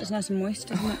sponge. it's nice and moist,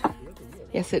 doesn't it?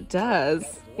 Yes, it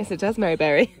does. Yes, it does, Mary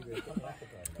Berry.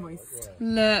 Moist.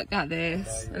 Look at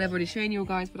this. And I've already shown you all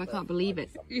guys, but I can't believe it.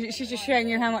 She's just showing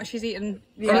you how much she's eaten.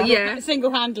 Oh, yeah.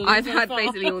 Single-handedly. I've had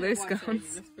basically all those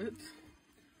scones.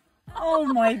 Oh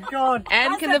my god.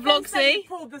 Em, can the vlog see?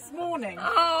 Pulled this morning.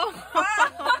 Oh.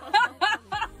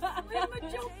 My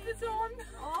jumper's on.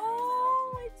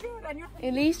 Oh my god. And you're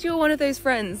At least you're one of those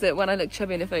friends that when I look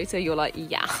chubby in a photo, you're like,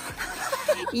 yeah.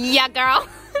 Yeah, girl.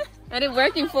 And it's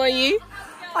working for you.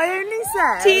 I only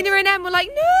said. Tina and Em were like,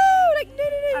 no, you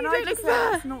and don't I look just said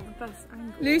there. it's not the best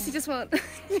angle. Lucy just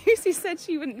Lucy said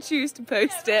she wouldn't choose to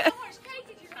post it.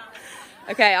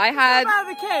 Okay, I had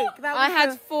the cake. That was I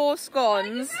had 4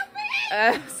 scones,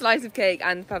 a slice of cake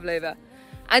and pavlova.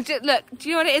 And look, do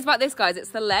you know what it is about this, guys? It's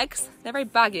the legs. They're very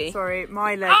baggy. Sorry,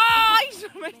 my legs. Ah, I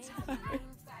shot my toe.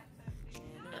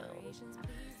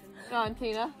 Go on,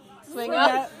 Tina. Swing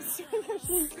up.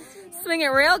 Swing it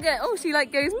real good. Oh, she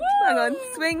like goes. Woo! Hang on,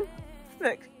 swing.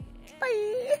 Look.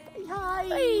 Bye. Hi.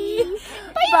 Bye.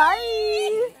 Bye.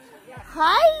 Bye.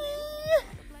 Hi.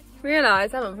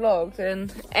 Realise I haven't vlogged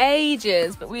in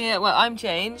ages, but I'm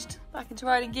changed. Back into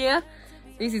riding gear.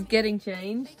 Lucy's getting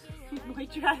changed. My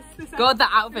dress. God,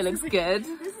 that outfit looks good.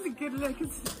 This is a good look.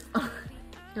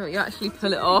 You actually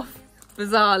pull it off,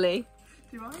 bizarrely.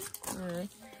 Do I? Yeah.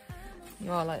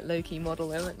 You are like low-key model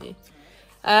though, aren't you?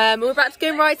 We're about to go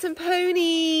and ride some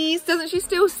ponies. Doesn't she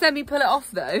still semi-pull it off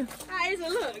though? That is a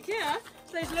look, yeah.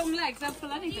 Those long legs, they'll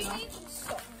pull anything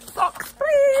off. Socks,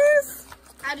 please.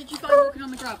 How did you find walking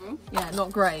on the gravel? Yeah,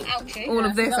 not great. Ouchie. All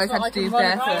of this I had to do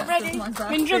barefoot.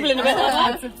 Been dribbling a bit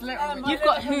like that. You've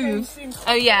got hooves.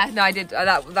 Oh yeah, no, I did.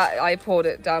 That I poured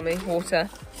it down me water.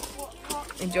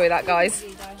 Enjoy that, guys.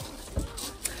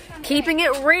 Keeping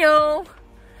it real.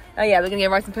 Oh yeah, we're gonna go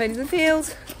ride some ponies in the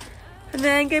field, and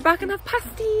then go back and have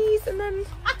pasties, and then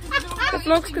the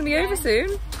vlog's gonna be over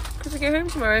soon because we go home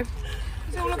tomorrow.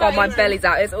 God, my belly's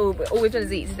out. It's all we've done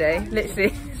is eat today.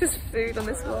 Literally, just food on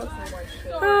this vlog.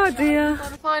 Oh dear.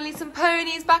 Finally, some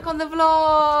ponies back on the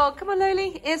vlog. Come on,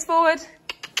 Loli, ears forward.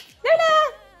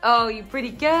 Lola. Oh, you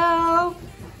pretty girl.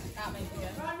 I'm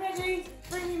ready.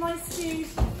 Bring me my steed.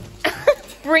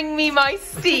 Bring me my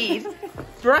steed.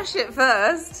 Brush it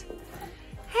first.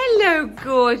 Hello,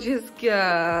 gorgeous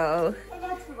girl.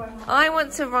 I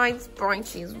want to ride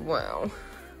Spritey as well.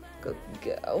 Good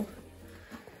girl.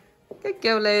 Good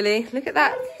girl, Loli. Look at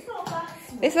that.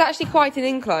 This is actually quite an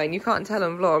incline. You can't tell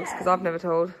on vlogs because I've never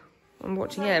told. I'm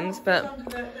watching Em's, but...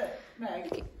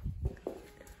 Meg.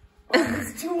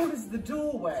 As tall as the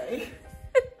doorway.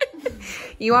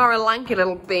 You are a lanky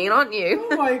little bean, aren't you?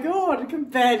 Oh my god, I can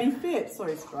barely fit.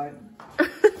 Sorry, Sprite.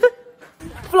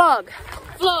 Vlog.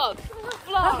 Vlog.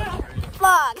 Vlog.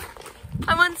 Vlog.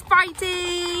 I'm on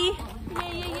Spritey.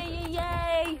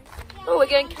 Yay. Oh, we're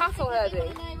going cattle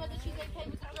herding.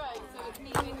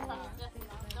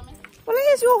 Well,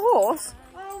 here's your horse.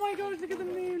 Oh my god, look at the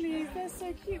moolies. They're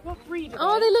so cute. What breed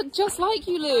Oh, they look just like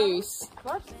you, Luce.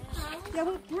 What? Yeah,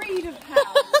 what breed of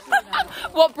cow?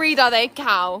 What breed are they?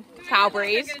 Cow. Cow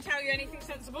breed. I'm going to tell you anything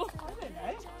sensible. I don't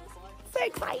know. So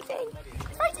exciting.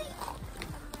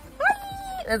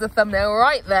 There's a thumbnail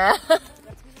right there.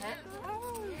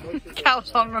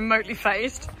 Cows aren't remotely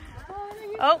phased.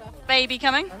 Oh, baby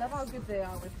coming. I love how good they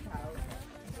are with cows.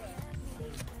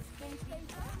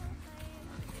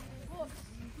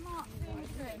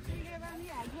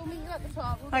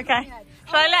 Okay.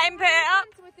 Shall I let him put it up?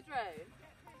 With the drone.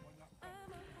 I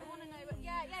want to know.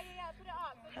 Yeah. Put it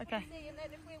up. Okay. See, and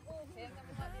then if we're walking, then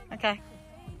we might be.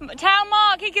 Okay. Tell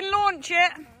Mark he can launch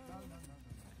it.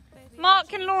 Mark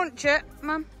can launch it,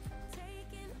 Mum.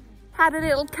 Had a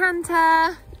little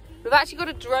canter. We've actually got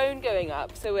a drone going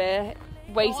up, so we're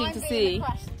waiting to see.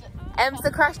 Em's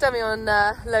the crash dummy on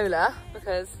Lola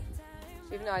because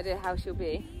we have no idea how she'll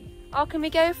be. Oh, can we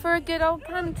go for a good old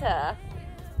canter?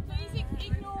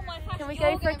 Can we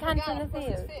go for a canter in the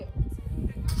field?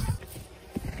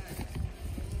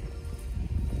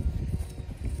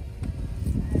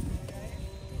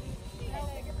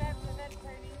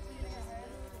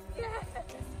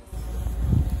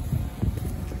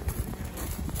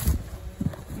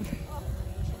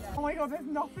 Oh my god, there's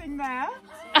nothing there.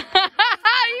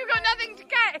 You've got nothing to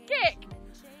kick.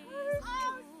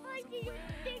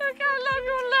 Look how long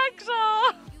your legs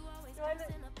are.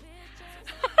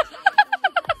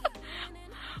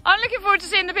 I'm looking forward to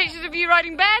seeing the pictures of you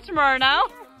riding bear tomorrow now.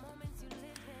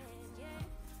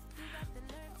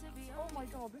 Oh my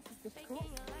god, this is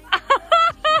difficult. How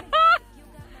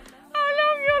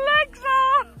long your legs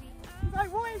are.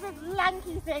 Like, what is this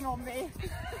lanky thing on me?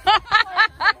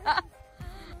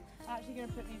 I'm actually going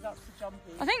to put these up for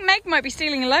jumping. I think Meg might be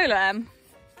stealing a Lola, Em.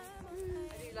 I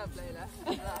do love Lola.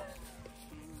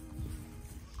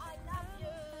 I love you.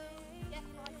 Yes,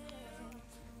 I do.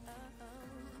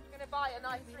 I'm going to buy a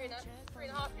nice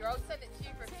 3.5-year-old, send it to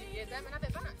you for a few years, Em, and have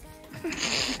it back.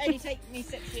 Only take me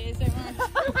 6 years, don't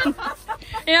worry.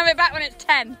 You have it back when it's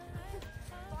 10.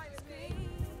 Fine with me.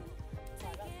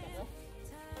 Right, that's better.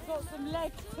 I've got some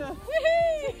legs to...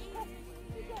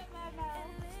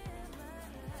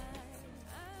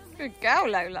 Good girl,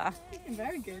 Lola. Looking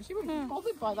very good. She wouldn't be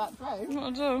bothered by that drone.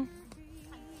 Not at all.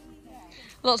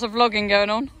 Lots of vlogging going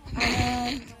on.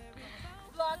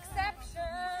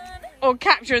 Vlogception. Or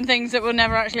capturing things that will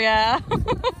never actually air.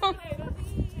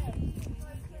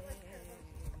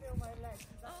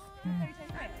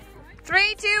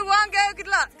 3, 2, 1, go. Good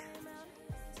luck.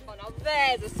 Oh, now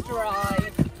there's a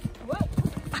stride.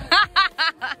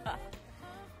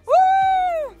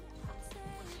 Woo!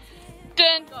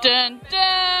 Dun dun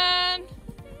dun!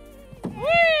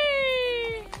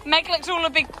 Whee! Meg looks all a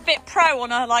bit pro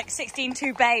on her like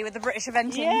 16-2 bay with the British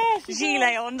Eventing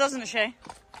gilet on, doesn't she?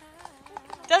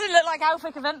 Doesn't look like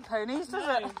Elphick.Event.Ponies, does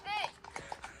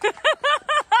it?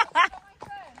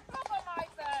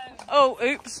 Oh,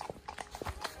 oops.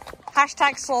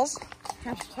 Hashtag soz.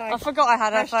 I forgot I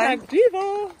had her phone.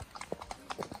 Diva.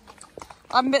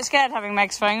 I'm a bit scared having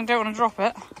Meg's phone. I don't want to drop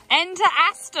it. Enter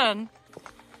Aston.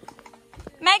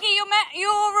 Meggie,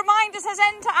 your reminder says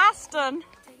enter Aston.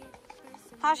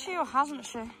 Has she or hasn't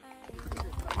she?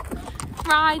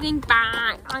 Riding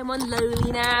back. I'm on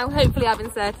Lowly now. Hopefully I've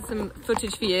inserted some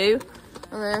footage for you.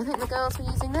 Although I think the girls were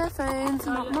using their phones,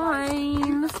 not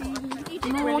mine. Naughty.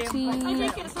 I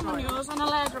think it's some of yours and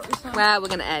I'll airdrop you some. Well, we're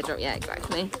going to airdrop, yeah,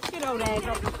 exactly. Good old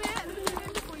airdrop.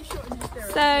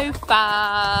 So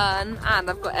fun. And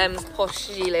I've got Em's posh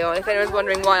gilet on. If anyone's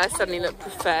wondering why I suddenly look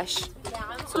profesh,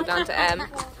 it's all down to Em.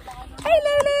 Hey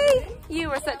Lily!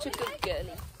 You are such a good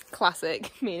girlie.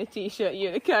 Classic. Me in a t-shirt, you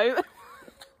in a coat.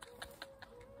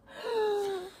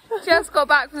 Just got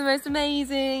back from the most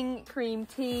amazing cream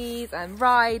teas and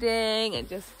riding and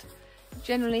just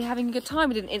generally having a good time.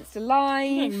 We did an Insta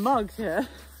Live. Getting mugged here.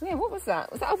 Yeah, what was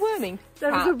that? Was that a worming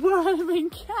There was a worming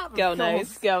cat. Girl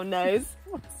knows, girl knows.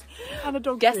 And a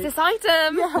dog. Guess this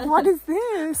item. Yeah, what is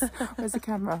this? Where's the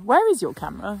camera? Where is your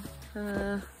camera?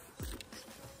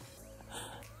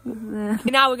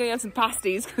 Now we're going to have some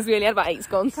pasties because we only had about 8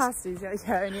 scones. Pasties,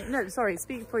 yeah. No, sorry,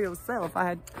 speak for yourself. I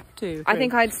had 2. I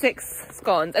think I had 6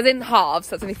 scones, as in halves,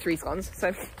 so that's only 3 scones,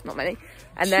 so not many.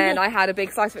 And then I had a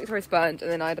big slice of Victoria sponge,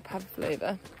 and then I had a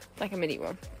pavlova, like a mini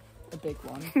one. A big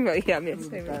one. Well, yeah, I'm All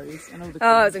the berries and all the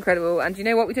oh, it was incredible. And you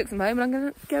know what? We took some home, and I'm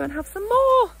going to go and have some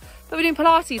more. But we're doing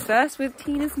Pilates first with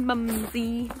Tina's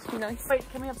mumsy. It's really nice. Wait,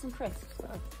 can we have some crisps?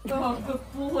 Oh, good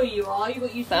boy you are. You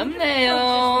got your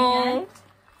thumbnail.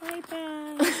 Hi,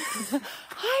 Ben.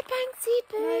 Hi, Pansy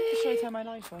Boo. Should I turn my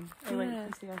light on? Oh, wait,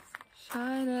 let's see us.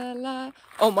 Shine a light.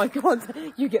 Oh my god,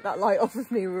 you get that light off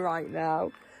of me right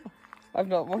now. I've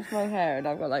not washed my hair and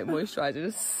I've got like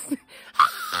moisturisers.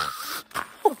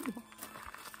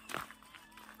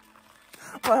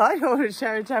 Well, I don't want to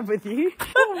share a tab with you.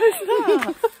 What was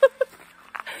that?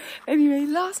 Anyway,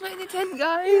 last night in the tent,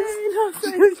 guys. Yay, last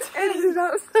night in the tent. Ended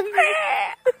up so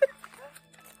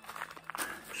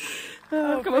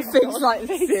Oh, come on, things like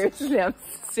this. Seriously, I'm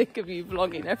sick of you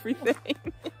vlogging everything.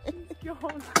 God.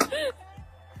 Oh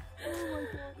my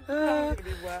God.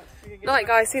 Night,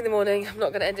 guys. See you in the morning. I'm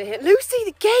not going to end it here. Lucy,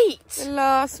 the gate. The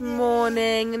last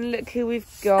morning, and look who we've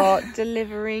got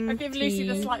delivering. I give Lucy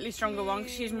the slightly stronger one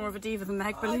because she's more of a diva than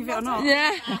Meg, believe it or not.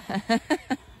 Yeah.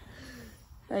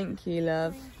 Thank you,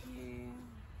 love.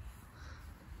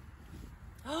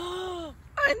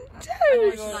 I'm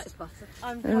toast.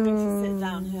 I'm having to sit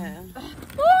down here.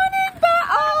 Morning,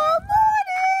 Battle!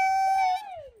 Morning!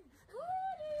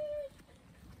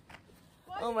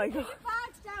 Oh my god.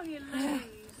 Bags down, you lose.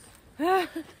 Morning,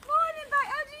 back.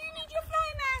 Oh, do you need your fly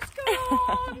mask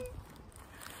on? Do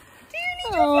you need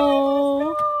your fly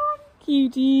mask on?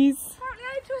 Cuties. Apparently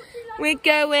I talk to you like We're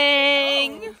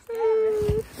going.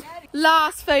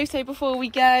 Last photo before we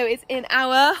go is in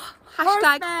our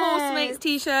 #Horsemates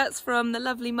t-shirts from the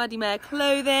lovely Muddy Mare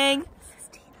Clothing. This is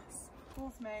Tina's.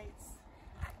 Horsemates.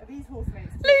 Are these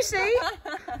horsemates? Lucy?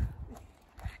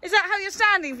 Is that how you're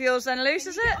standing for yours then, Lucy,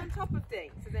 is it? On top of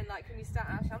things, so then like, can you stand?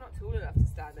 Actually, I'm not tall enough to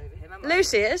stand over him, am I?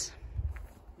 Lucy is?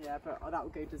 Yeah, but that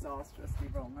would go disastrously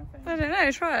wrong, I think. I don't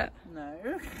know, try it.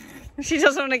 No. She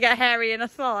doesn't want to get hairy in a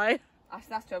thigh. Actually,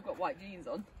 that's true, I've got white jeans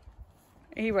on.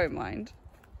 He won't mind.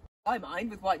 I mind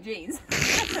with white jeans.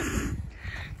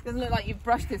 Doesn't look like you've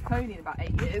brushed this pony in about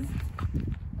 8 years.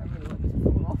 I really want this to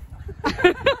fall off.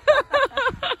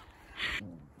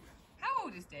 How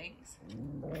old is Dinks?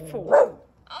 4.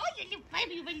 Oh, you little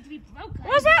baby, you're ready to be broken.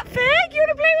 What's that, Fig? You want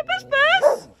to play with Bus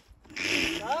Bus?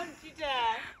 Don't you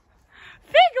dare.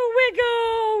 Figgle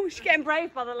wiggle! She's getting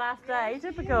brave by the last day.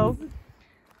 Typical.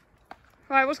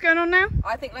 Right, what's going on now?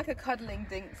 I think like a cuddling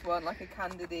Dinks one, like a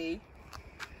Candidee.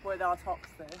 With our tops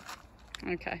though.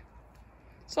 Okay.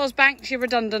 So I was banked, you're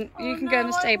redundant. You can go in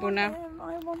the stable now.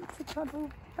 I want to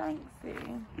cuddle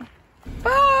Banksy.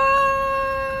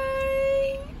 Bye!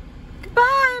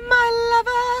 Goodbye, my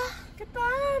lover!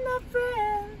 Goodbye, my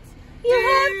friends. You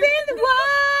have been the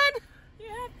one! You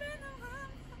have been the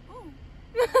one.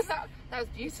 That was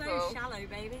beautiful. So shallow,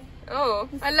 baby. Oh,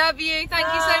 I love you. Thank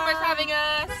you so much for having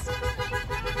us.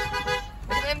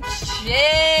 Look at them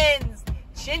chins.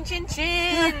 Chin, chin,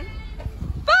 chin.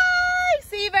 Bye.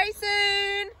 See you very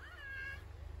soon.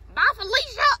 Bye,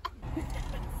 Felicia.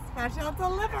 Special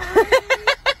delivery.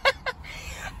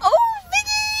 Oh,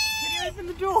 Vicky. Can you open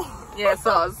the door? Yeah,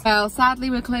 soz. Well, sadly,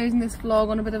 we're closing this vlog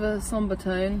on a bit of a somber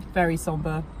tone. Very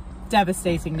somber.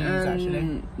 Devastating news,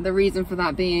 actually. The reason for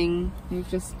that being,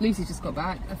 Lucy's just got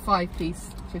back, a 5-piece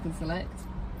chicken select,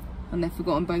 and they've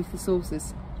forgotten both the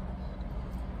sauces.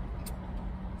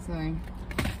 So,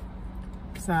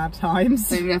 sad times.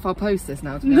 don't even know if I'll post this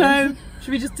now, to be No. honest.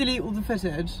 Should we just delete all the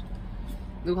footage?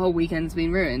 The whole weekend's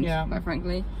been ruined, Yeah. quite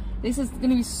frankly. This is going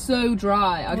to be so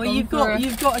dry. Well, you've got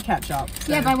a ketchup.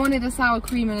 So. Yeah, but I wanted a sour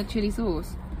cream and a chili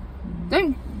sauce.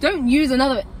 Don't use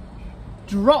another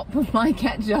drop of my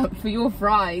ketchup for your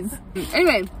fries.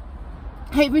 Anyway,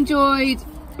 hope you enjoyed.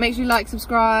 Make sure you like,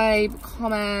 subscribe,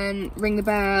 comment, ring the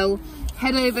bell.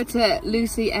 Head over to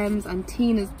Lucy, M's and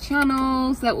Tina's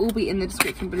channels. They'll all be in the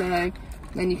description below.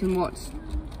 Then you can watch.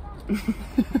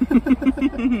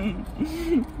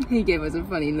 He gave us a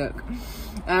funny look.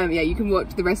 Yeah, you can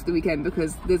watch the rest of the weekend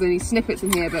because there's only snippets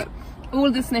in here, but all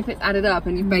of the snippets added up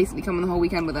and you've basically come on the whole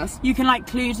weekend with us. You can like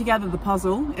clue together the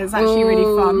puzzle. It's actually really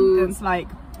fun. It's like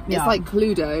It's like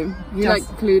Cluedo. You like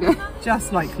Cluedo?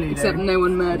 Just like Cluedo. Except no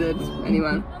one murdered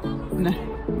anyone. No.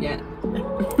 Yeah.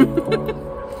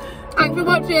 Thanks for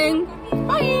watching.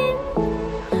 Bye.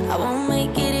 I won't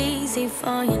make it easy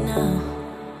for you now.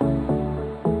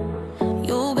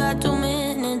 You got 2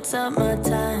 minutes of my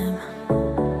time.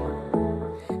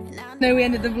 No, we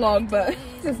ended the vlog, but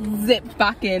just zipped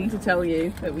back in to tell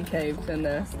you that we caved and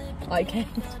I caved.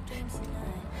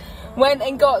 Went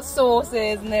and got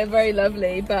sauces and they're very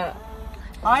lovely, but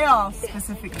I asked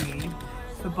specifically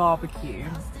for barbecue,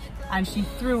 and she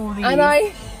threw all these.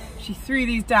 and She threw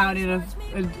these down in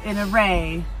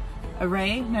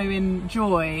in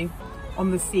joy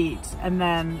on the seat, and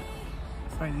then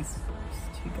sorry, these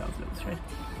 2 girls look straight,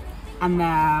 and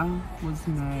there was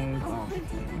no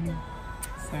barbecue.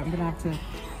 So I'm gonna have to.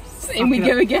 in we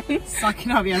go again. Suck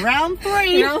it up, yeah. Round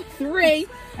 3. Round 3.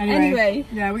 Anyway,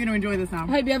 yeah, we're gonna enjoy this now. I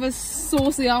hope you have a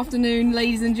saucy afternoon,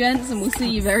 ladies and gents, and we'll see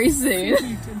you very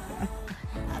soon.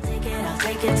 I'll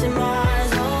take it to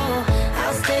Mars. Oh,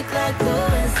 I'll stick like glue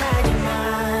inside your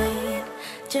mind.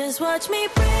 Just watch me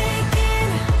break.